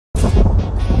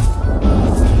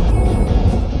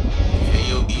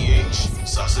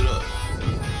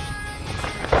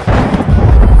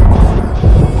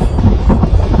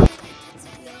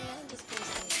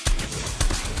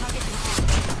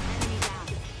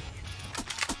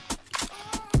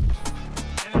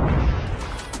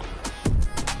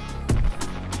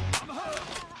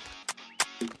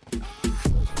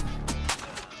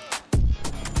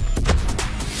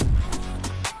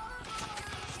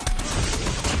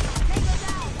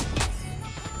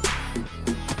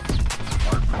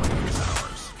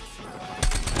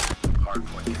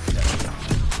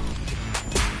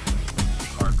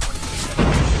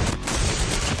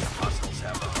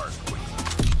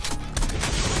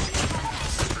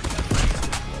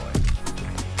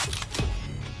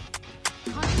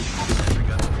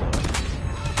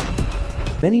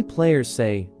Many players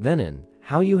say, Venom,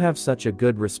 how you have such a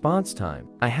good response time?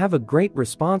 I have a great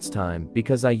response time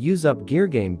because I use up Gear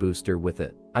Game Booster with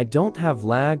it. I don't have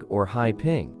lag or high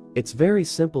ping. It's very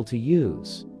simple to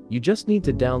use. You just need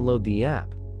to download the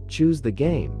app, choose the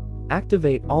game,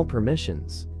 activate all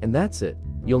permissions, and that's it.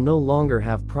 You'll no longer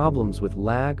have problems with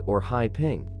lag or high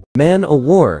ping. Man O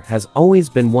War has always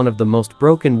been one of the most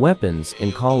broken weapons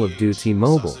in Call of Duty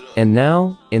Mobile, and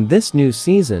now, in this new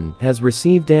season, has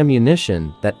received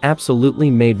ammunition that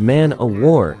absolutely made Man O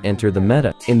War enter the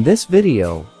meta. In this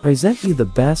video, present you the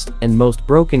best and most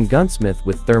broken gunsmith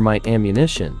with thermite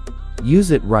ammunition.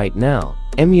 Use it right now.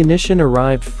 Ammunition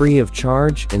arrived free of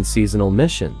charge in seasonal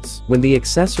missions. When the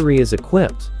accessory is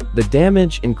equipped, the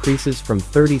damage increases from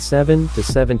 37 to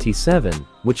 77,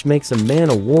 which makes a Man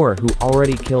O War who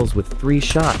already kills with 3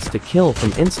 shots to kill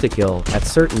from insta-kill at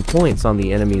certain points on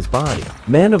the enemy's body.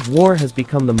 Man O War has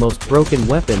become the most broken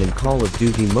weapon in Call of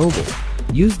Duty Mobile.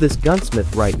 Use this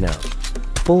gunsmith right now.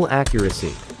 Full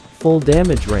accuracy, full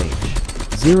damage range,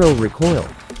 0 recoil.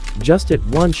 Just hit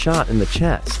 1 shot in the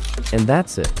chest, and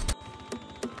that's it.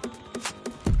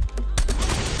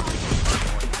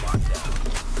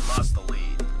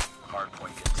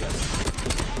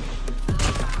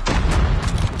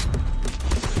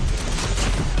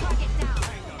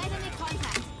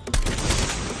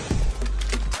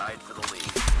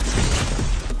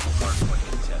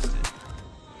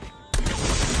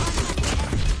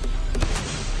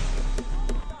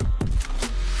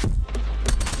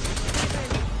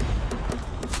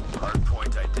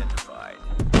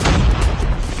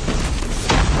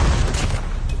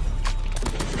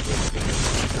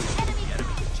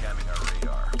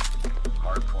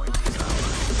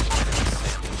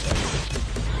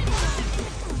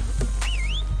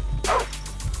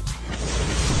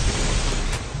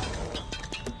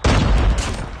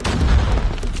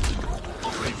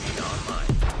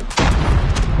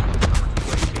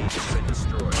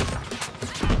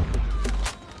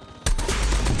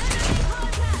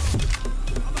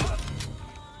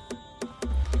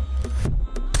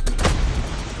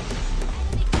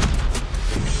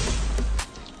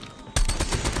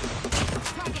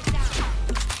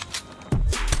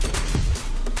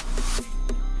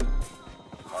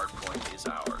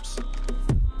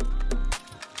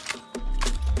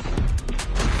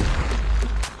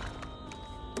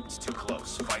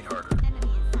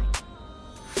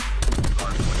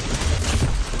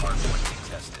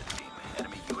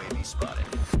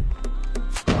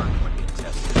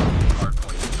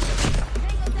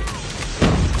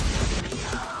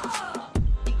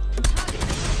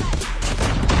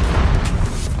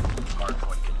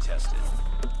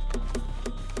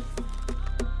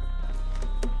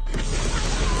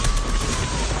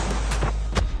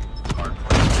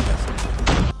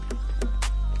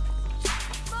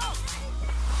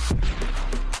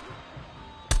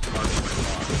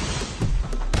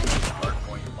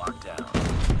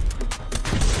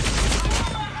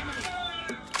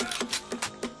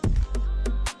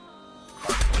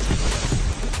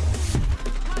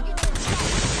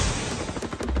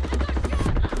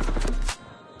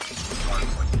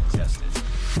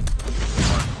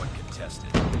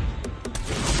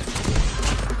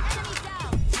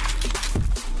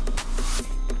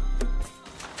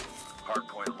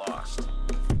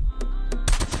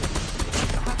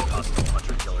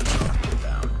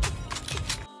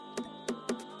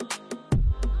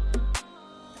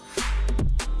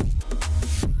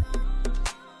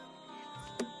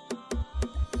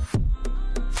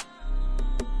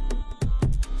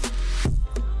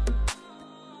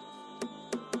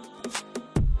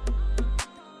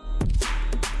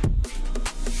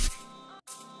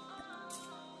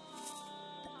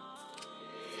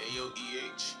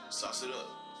 Sauce it up.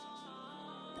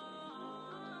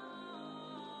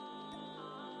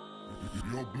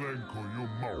 Yo blanco, yo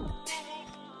mouth.